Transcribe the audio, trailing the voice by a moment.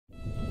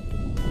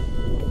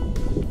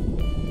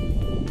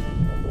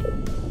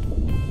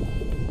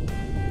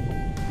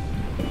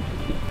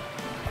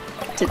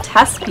To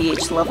test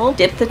pH level,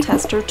 dip the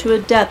tester to a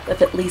depth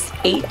of at least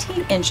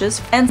 18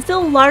 inches and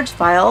fill large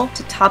vial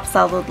to top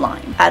solid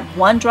line. Add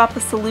 1 drop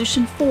of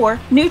solution 4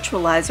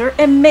 neutralizer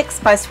and mix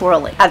by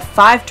swirling. Add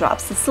 5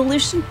 drops of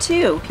solution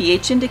 2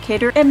 pH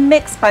indicator and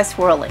mix by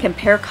swirling.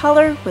 Compare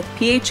color with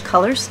pH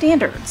color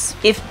standards.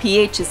 If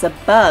pH is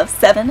above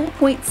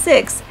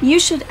 7.6, you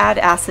should add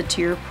acid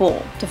to your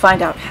pool. To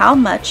find out how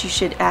much you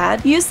should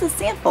add, use the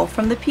sample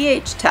from the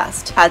pH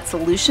test. Add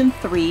solution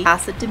 3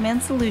 acid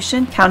demand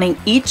solution, counting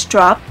each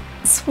drop.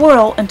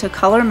 Swirl until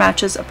color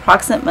matches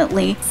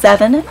approximately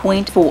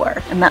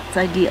 7.4, and that's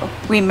ideal.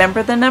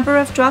 Remember the number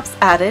of drops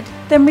added,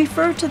 then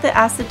refer to the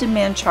acid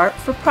demand chart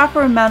for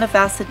proper amount of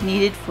acid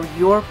needed for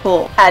your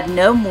pool. Add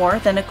no more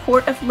than a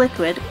quart of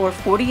liquid or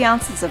 40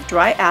 ounces of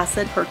dry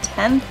acid per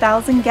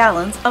 10,000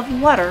 gallons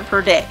of water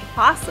per day.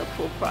 HASA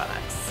pool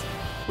products.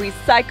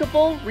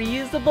 Recyclable,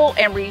 reusable,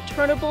 and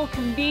returnable,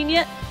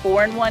 convenient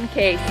 4-in-1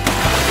 case.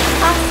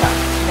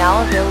 HASA,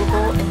 now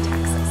available